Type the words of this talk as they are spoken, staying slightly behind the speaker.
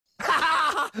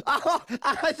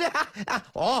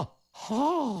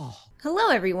Hello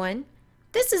everyone.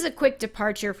 This is a quick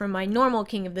departure from my normal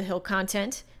King of the Hill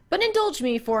content, but indulge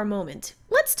me for a moment.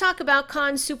 Let's talk about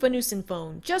Khan's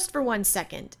Souphanousinphone just for 1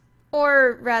 second.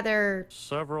 Or rather...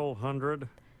 several hundred.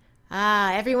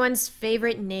 Ah, everyone's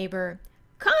favorite neighbor.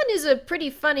 Khan is a pretty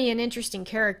funny and interesting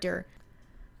character.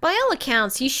 By all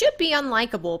accounts, he should be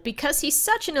unlikable because he's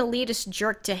such an elitist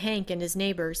jerk to Hank and his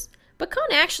neighbors. But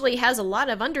Khan actually has a lot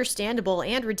of understandable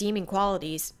and redeeming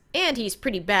qualities. And he's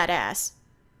pretty badass.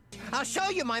 I'll show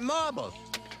you my marbles.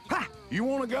 Ha! You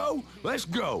wanna go? Let's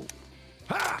go.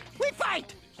 Ha! We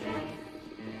fight!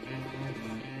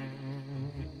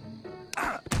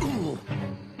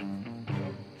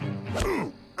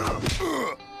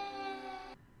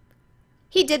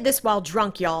 He did this while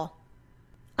drunk, y'all.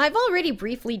 I've already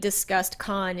briefly discussed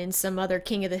Khan in some other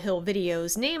King of the Hill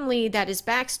videos, namely that his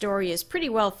backstory is pretty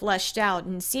well fleshed out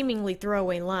in seemingly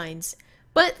throwaway lines.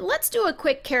 But let's do a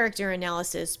quick character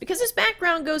analysis, because his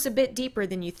background goes a bit deeper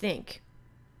than you think.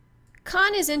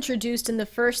 Khan is introduced in the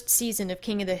first season of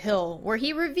King of the Hill, where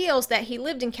he reveals that he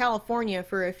lived in California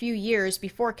for a few years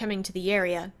before coming to the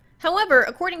area. However,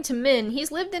 according to Min,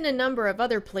 he's lived in a number of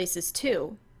other places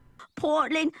too.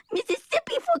 Portland,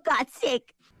 Mississippi, for God's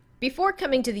sake! Before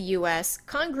coming to the US,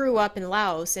 Khan grew up in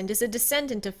Laos and is a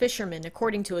descendant of fishermen,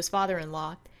 according to his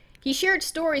father-in-law. He shared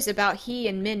stories about he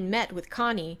and Min met with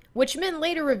Connie, which Min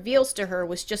later reveals to her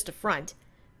was just a front.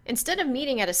 Instead of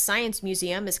meeting at a science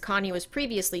museum, as Connie was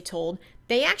previously told,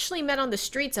 they actually met on the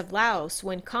streets of Laos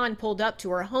when Khan pulled up to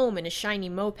her home in a shiny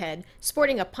moped,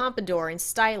 sporting a pompadour and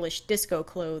stylish disco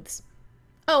clothes.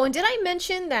 Oh, and did I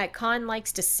mention that Khan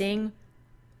likes to sing?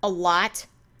 A lot?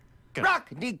 Rock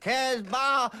the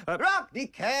Casbah,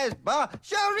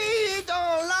 Cherie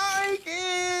don't like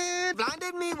it.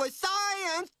 Blinded me with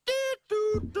science.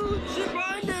 She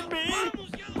blinded me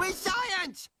with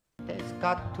science. There's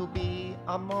got to be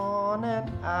a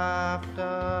morning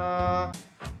after.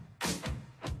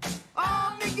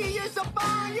 Oh, Mickey, you're so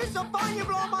fine, you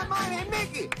blow my mind. Hey,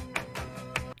 Mickey.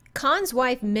 Khan's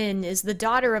wife Min is the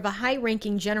daughter of a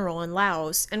high-ranking general in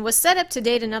Laos and was set up to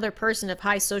date another person of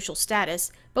high social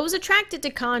status, but was attracted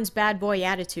to Khan's bad boy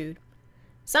attitude.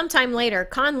 Sometime later,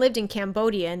 Khan lived in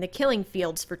Cambodia in the killing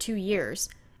fields for 2 years.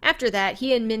 After that,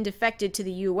 he and Min defected to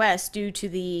the US due to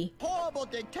the horrible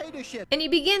dictatorship, and he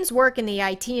begins work in the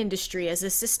IT industry as a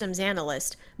systems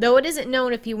analyst, though it isn't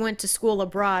known if he went to school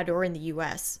abroad or in the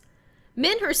US.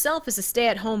 Min herself is a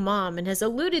stay-at-home mom and has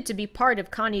alluded to be part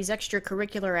of Connie's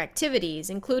extracurricular activities,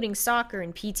 including soccer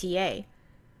and PTA.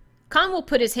 Khan will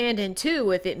put his hand in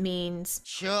too if it means...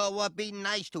 Sure would be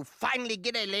nice to finally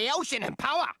get a Laotian in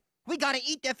power. We gotta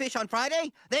eat their fish on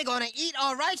Friday, they're gonna eat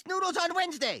our rice noodles on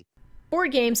Wednesday.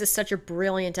 Board Games is such a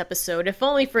brilliant episode, if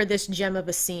only for this gem of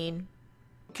a scene.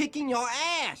 Kicking your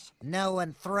ass. No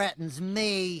one threatens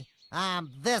me.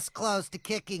 I'm this close to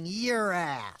kicking your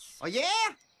ass. Oh yeah?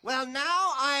 Well,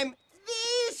 now I'm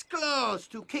this close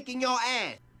to kicking your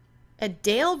ass. A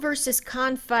Dale versus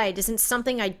Khan fight isn't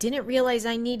something I didn't realize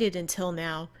I needed until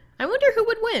now. I wonder who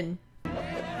would win.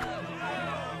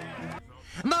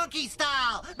 Monkey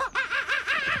style!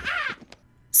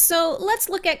 So let's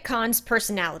look at Khan's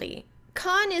personality.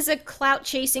 Khan is a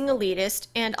clout-chasing elitist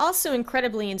and also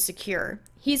incredibly insecure.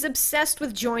 He's obsessed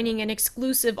with joining an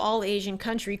exclusive all-Asian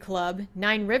country club,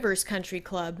 Nine Rivers Country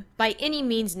Club, by any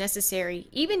means necessary,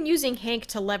 even using Hank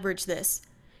to leverage this.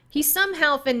 He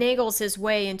somehow finagles his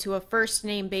way into a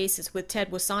first-name basis with Ted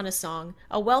Wasanasong,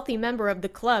 a wealthy member of the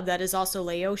club that is also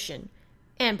Laotian,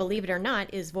 and believe it or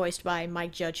not, is voiced by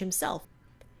Mike Judge himself.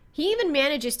 He even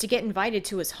manages to get invited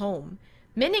to his home.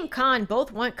 Min and Khan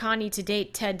both want Connie to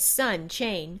date Ted's son,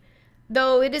 Chane,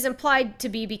 though it is implied to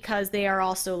be because they are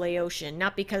also Laotian,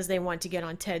 not because they want to get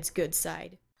on Ted's good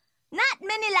side. Not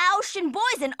many Laotian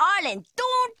boys in Ireland.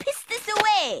 Don't piss this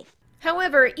away.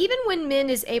 However, even when Min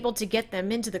is able to get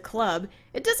them into the club,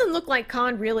 it doesn't look like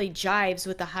Khan really jives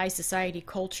with the high society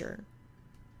culture.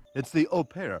 It's the au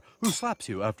pair who slaps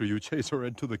you after you chase her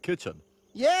into the kitchen.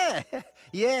 Yeah,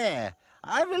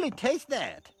 I really taste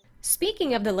that.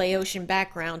 Speaking of the Laotian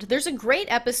background, there's a great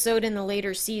episode in the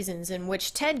later seasons in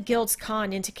which Ted guilts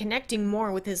Khan into connecting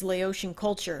more with his Laotian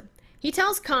culture. He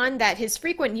tells Khan that his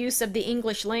frequent use of the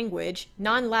English language,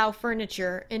 non-Lao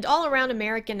furniture, and all-around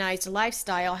Americanized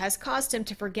lifestyle has caused him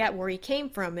to forget where he came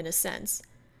from, in a sense.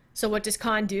 So what does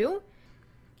Khan do?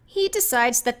 He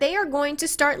decides that they are going to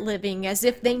start living as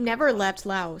if they never left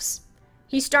Laos.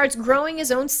 He starts growing his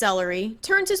own celery,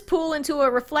 turns his pool into a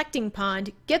reflecting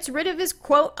pond, gets rid of his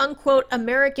quote-unquote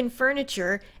American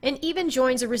furniture, and even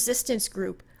joins a resistance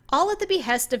group, all at the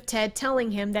behest of Ted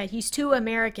telling him that he's too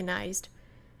Americanized.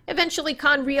 Eventually,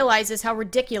 Khan realizes how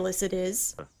ridiculous it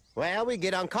is. Well, we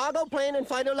get on cargo plane and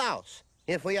fly to Laos.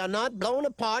 If we are not blown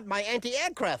apart by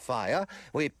anti-aircraft fire,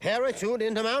 we parachute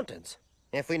into mountains.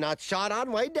 If we're not shot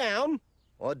on way down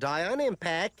or die on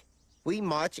impact, we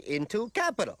march into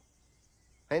capital.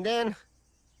 And then,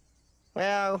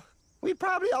 well, we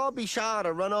probably all be shot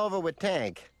or run over with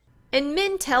tank. And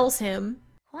Min tells him,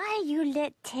 Why you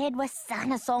let Ted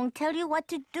Wasana-song tell you what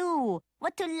to do,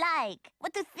 what to like,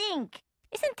 what to think?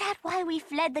 Isn't that why we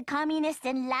fled the communists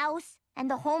in Laos and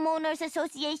the Homeowners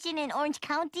Association in Orange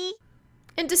County?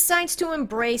 and decides to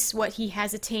embrace what he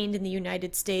has attained in the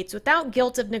United States without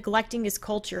guilt of neglecting his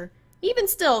culture. Even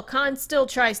still, Khan still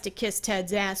tries to kiss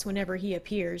Ted's ass whenever he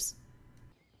appears.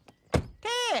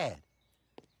 Ted!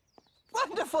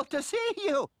 Wonderful to see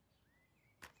you!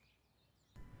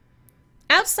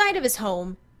 Outside of his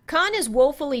home, Khan is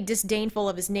woefully disdainful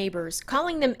of his neighbors,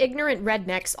 calling them ignorant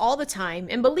rednecks all the time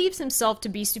and believes himself to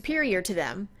be superior to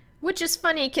them. Which is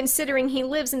funny considering he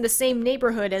lives in the same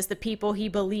neighborhood as the people he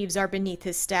believes are beneath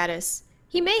his status.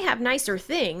 He may have nicer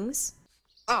things.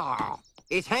 Oh,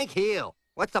 it's Hank Hill.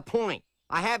 What's the point?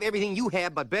 I have everything you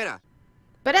have, but better.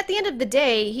 But at the end of the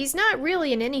day, he's not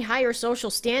really in any higher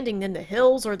social standing than the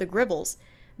Hills or the Gribbles.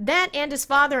 That and his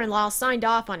father-in-law signed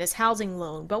off on his housing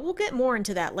loan, but we'll get more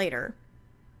into that later.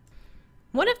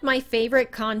 One of my favorite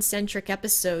Khan-centric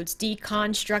episodes,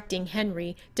 Deconstructing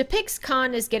Henry, depicts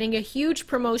Khan as getting a huge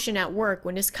promotion at work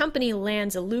when his company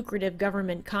lands a lucrative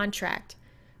government contract.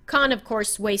 Khan, of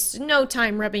course, wastes no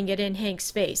time rubbing it in Hank's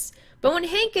face, but when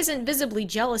Hank isn't visibly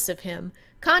jealous of him,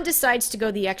 Khan decides to go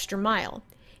the extra mile.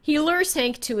 He lures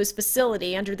Hank to his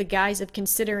facility under the guise of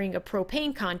considering a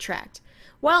propane contract.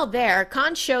 While there,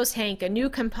 Khan shows Hank a new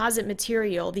composite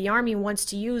material the Army wants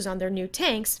to use on their new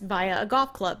tanks via a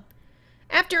golf club.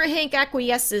 After Hank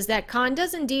acquiesces that Khan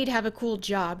does indeed have a cool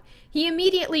job, he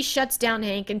immediately shuts down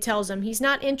Hank and tells him he's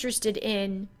not interested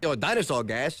in Your dinosaur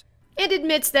gas. and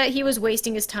admits that he was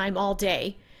wasting his time all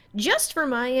day. Just for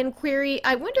my inquiry,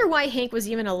 I wonder why Hank was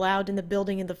even allowed in the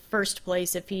building in the first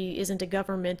place if he isn't a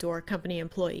government or company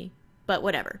employee. But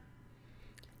whatever.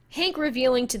 Hank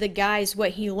revealing to the guys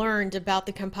what he learned about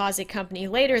the composite company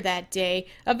later that day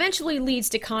eventually leads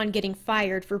to Khan getting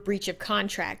fired for breach of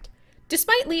contract.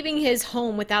 Despite leaving his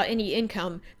home without any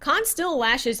income, Khan still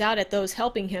lashes out at those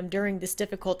helping him during this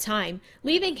difficult time,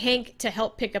 leaving Hank to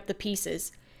help pick up the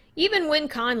pieces. Even when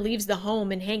Khan leaves the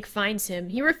home and Hank finds him,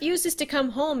 he refuses to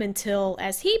come home until,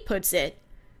 as he puts it,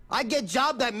 I get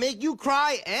jobs that make you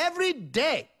cry every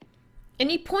day. And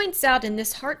he points out in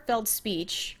this heartfelt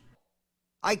speech,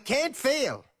 I can't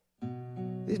fail.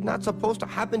 It's not supposed to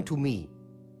happen to me.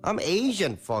 I'm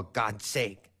Asian, for God's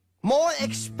sake. More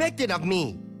expected of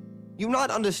me. You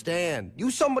not understand. You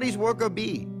somebody's worker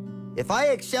bee. If I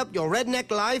accept your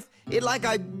redneck life, it like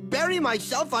I bury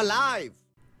myself alive.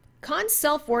 Khan's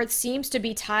self-worth seems to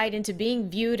be tied into being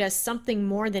viewed as something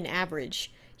more than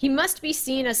average. He must be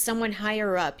seen as someone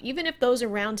higher up, even if those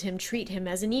around him treat him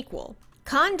as an equal.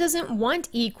 Khan doesn't want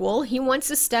equal, he wants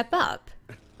to step up.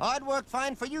 Hard work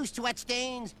fine for you, sweat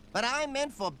stains, but I'm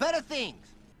meant for better things.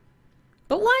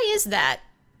 But why is that?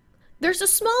 There's a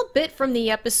small bit from the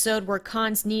episode where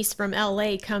Khan's niece from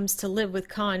LA comes to live with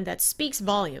Khan that speaks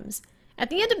volumes.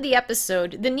 At the end of the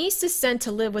episode, the niece is sent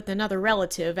to live with another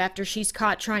relative after she's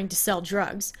caught trying to sell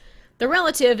drugs. The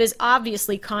relative is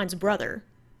obviously Khan's brother.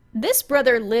 This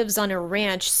brother lives on a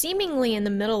ranch seemingly in the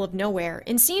middle of nowhere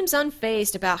and seems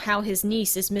unfazed about how his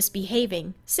niece is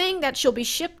misbehaving, saying that she'll be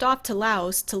shipped off to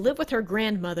Laos to live with her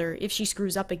grandmother if she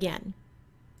screws up again.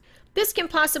 This can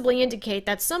possibly indicate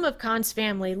that some of Khan's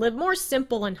family live more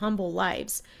simple and humble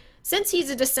lives. Since he's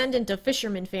a descendant of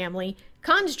fisherman family,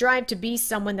 Khan's drive to be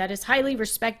someone that is highly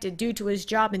respected due to his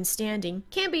job and standing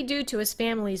can be due to his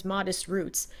family's modest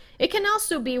roots. It can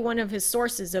also be one of his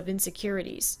sources of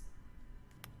insecurities.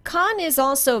 Khan is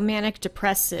also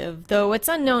manic-depressive, though it's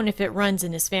unknown if it runs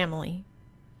in his family.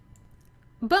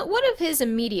 But what of his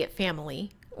immediate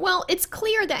family? Well, it's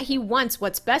clear that he wants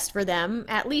what's best for them,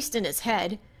 at least in his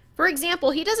head. For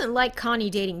example, he doesn't like Connie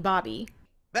dating Bobby.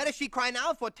 Better she cry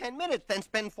now for 10 minutes than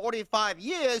spend 45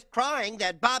 years crying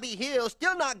that Bobby Hill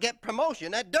still not get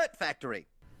promotion at Dirt Factory.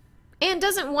 And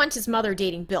doesn't want his mother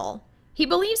dating Bill. He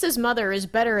believes his mother is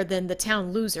better than the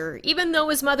town loser, even though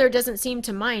his mother doesn't seem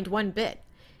to mind one bit.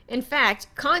 In fact,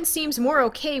 Khan seems more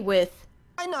okay with,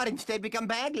 Why not instead become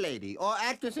bag lady or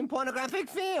actress in pornographic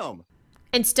film?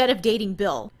 instead of dating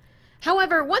Bill.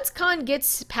 However, once Khan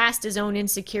gets past his own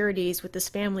insecurities with his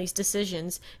family's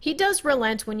decisions, he does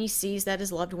relent when he sees that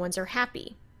his loved ones are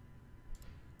happy.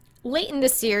 Late in the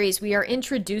series, we are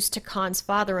introduced to Khan's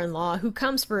father-in-law, who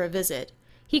comes for a visit.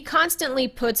 He constantly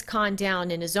puts Con down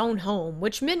in his own home,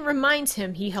 which Min reminds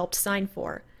him he helped sign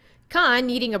for. Con,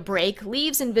 needing a break,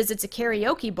 leaves and visits a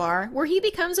karaoke bar where he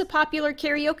becomes a popular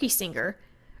karaoke singer.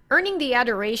 Earning the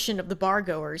adoration of the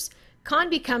bargoers, Con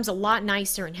becomes a lot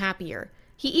nicer and happier.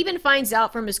 He even finds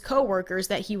out from his co-workers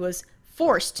that he was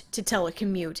forced to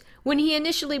telecommute when he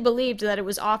initially believed that it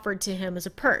was offered to him as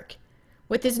a perk.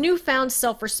 With his newfound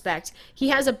self-respect, he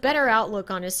has a better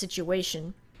outlook on his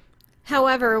situation.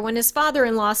 However, when his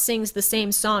father-in-law sings the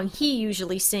same song he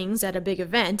usually sings at a big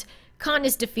event, Con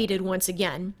is defeated once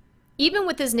again. Even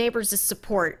with his neighbors'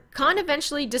 support, Con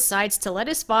eventually decides to let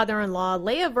his father-in-law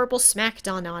lay a verbal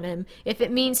smackdown on him if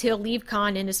it means he'll leave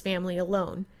Con and his family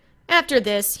alone. After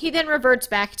this, he then reverts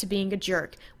back to being a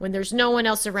jerk when there's no one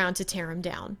else around to tear him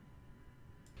down.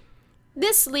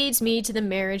 This leads me to the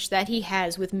marriage that he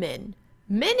has with Min.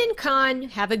 Min and Con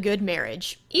have a good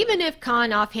marriage, even if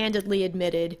Con offhandedly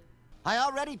admitted, I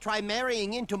already tried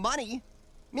marrying into money.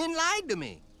 Min lied to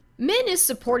me. Min is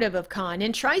supportive of Con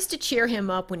and tries to cheer him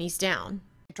up when he's down.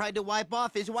 I tried to wipe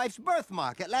off his wife's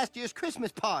birthmark at last year's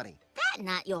Christmas party. That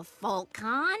not your fault,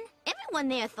 Con. Everyone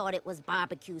there thought it was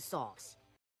barbecue sauce.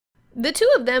 The two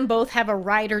of them both have a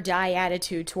ride-or-die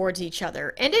attitude towards each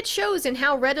other, and it shows in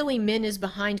how readily Min is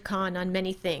behind Con on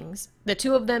many things. The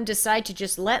two of them decide to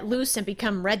just let loose and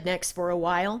become rednecks for a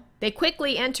while. They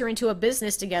quickly enter into a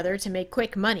business together to make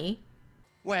quick money.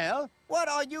 Well, what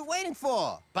are you waiting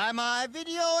for? Buy my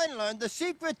video and learn the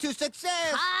secret to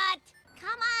success. Cut!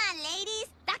 Come on, ladies.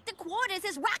 Dr. Quarters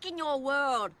is rocking your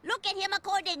world. Look at him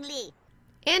accordingly.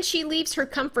 And she leaves her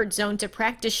comfort zone to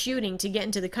practice shooting to get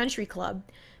into the country club.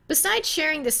 Besides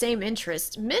sharing the same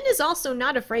interests, Min is also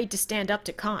not afraid to stand up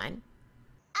to Con.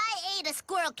 I ate a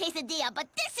squirrel quesadilla, but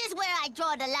this is where I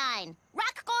draw the line.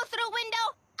 Rock go through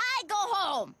window, I go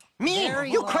home. Me?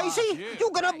 You crazy? Yeah.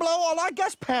 You gonna blow all our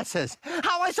guest passes.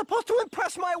 How am I supposed to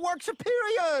impress my work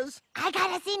superiors? I got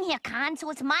us in here, Con,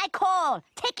 so it's my call.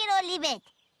 Take it or leave it.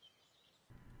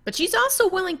 But she's also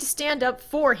willing to stand up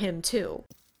for him, too.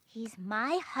 He's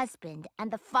my husband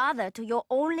and the father to your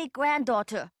only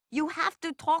granddaughter. You have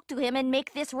to talk to him and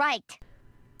make this right.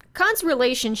 Con's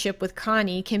relationship with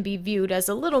Connie can be viewed as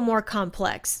a little more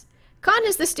complex. Con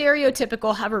is the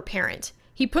stereotypical hover parent.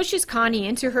 He pushes Connie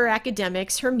into her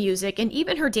academics, her music, and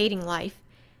even her dating life.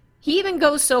 He even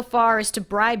goes so far as to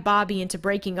bribe Bobby into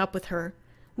breaking up with her.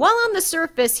 While on the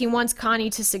surface he wants Connie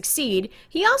to succeed,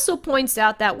 he also points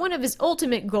out that one of his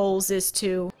ultimate goals is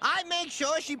to I make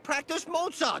sure she practiced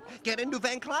Mozart, get into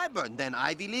Van Cliburn, then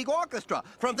Ivy League Orchestra.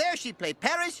 From there she played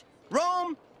Paris,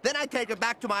 Rome, then I take her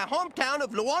back to my hometown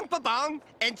of Luang Prabang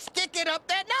and stick it up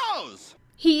their nose.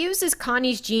 He uses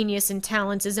Connie's genius and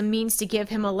talents as a means to give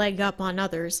him a leg up on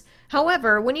others.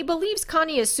 However, when he believes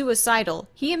Connie is suicidal,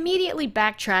 he immediately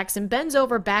backtracks and bends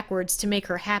over backwards to make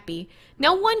her happy.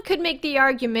 Now, one could make the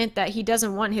argument that he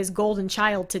doesn't want his golden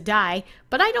child to die,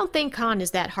 but I don't think Con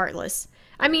is that heartless.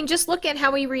 I mean, just look at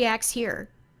how he reacts here.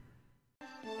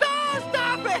 No,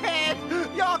 stop it!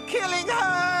 You're killing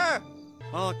her!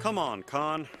 Oh, come on,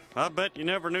 Con. I bet you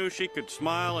never knew she could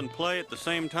smile and play at the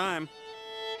same time.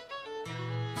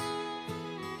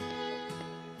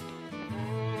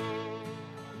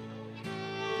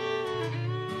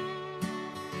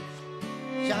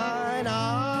 Shine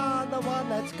on the one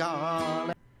that's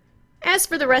gone. As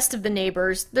for the rest of the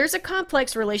neighbors, there's a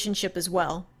complex relationship as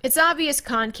well. It's obvious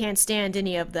Con can't stand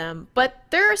any of them, but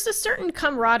there's a certain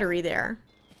camaraderie there.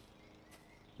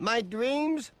 My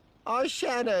dreams are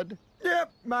shattered.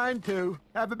 Yep, mine too.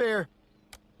 Have a beer.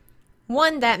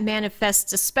 One that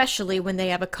manifests especially when they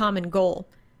have a common goal.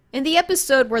 In the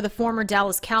episode where the former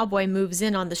Dallas Cowboy moves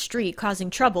in on the street causing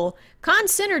trouble, Con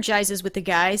synergizes with the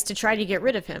guys to try to get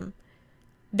rid of him.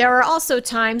 There are also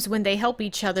times when they help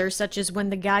each other, such as when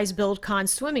the guys build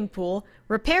Con's swimming pool,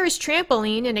 repair his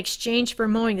trampoline in exchange for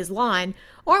mowing his lawn,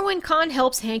 or when Con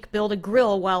helps Hank build a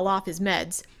grill while off his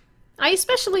meds. I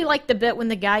especially like the bit when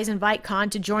the guys invite Con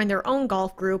to join their own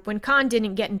golf group when Con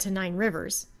didn't get into Nine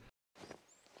Rivers.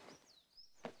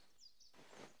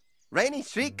 Rainy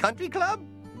Street Country Club?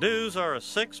 Dues are a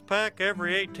 6-pack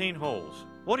every 18 holes.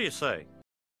 What do you say?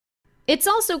 It's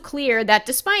also clear that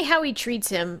despite how he treats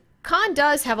him, Con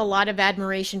does have a lot of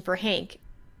admiration for Hank,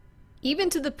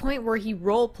 even to the point where he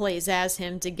role-plays as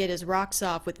him to get his rocks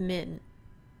off with Min.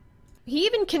 He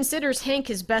even considers Hank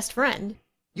his best friend.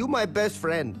 You my best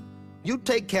friend. You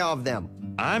take care of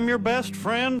them. I'm your best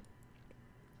friend?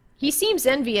 He seems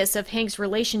envious of Hank's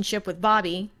relationship with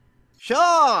Bobby.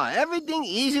 Sure, everything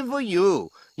easy for you.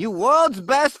 You world's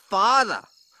best father.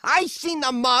 I seen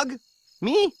the mug.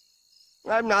 Me?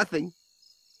 I'm nothing.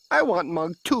 I want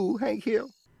mug too, Hank Hill.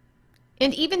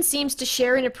 and even seems to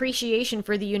share an appreciation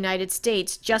for the United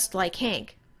States, just like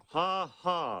Hank. Ha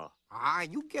ha. Ah,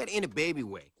 you get in a baby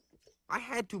way. I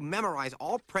had to memorize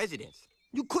all presidents.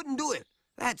 You couldn't do it.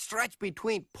 That stretch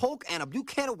between Polk and a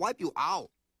Buchanan wipe you out.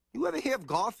 You ever hear of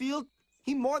Garfield?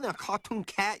 He more than a cartoon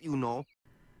cat, you know.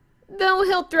 Though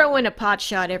he'll throw in a pot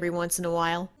shot every once in a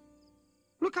while.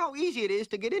 Look how easy it is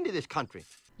to get into this country.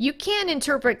 You can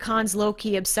interpret Khan's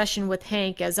low-key obsession with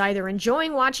Hank as either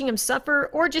enjoying watching him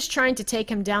suffer or just trying to take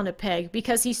him down a peg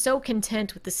because he's so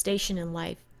content with the station in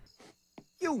life.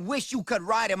 You wish you could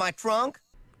ride in my trunk?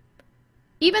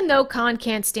 Even though Khan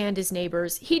can't stand his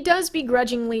neighbors, he does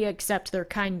begrudgingly accept their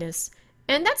kindness.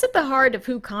 And that's at the heart of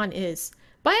who Khan is.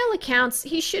 By all accounts,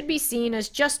 he should be seen as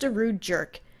just a rude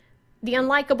jerk. The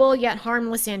unlikable yet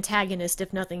harmless antagonist,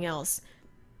 if nothing else.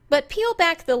 But peel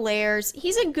back the layers,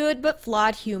 he's a good but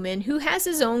flawed human who has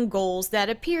his own goals that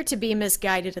appear to be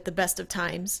misguided at the best of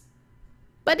times.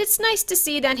 But it's nice to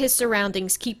see that his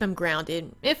surroundings keep him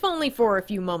grounded, if only for a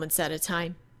few moments at a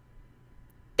time.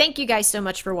 Thank you guys so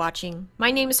much for watching.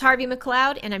 My name is Harvey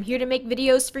McLeod, and I'm here to make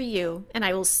videos for you, and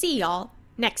I will see y'all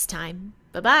next time.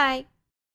 Bye-bye!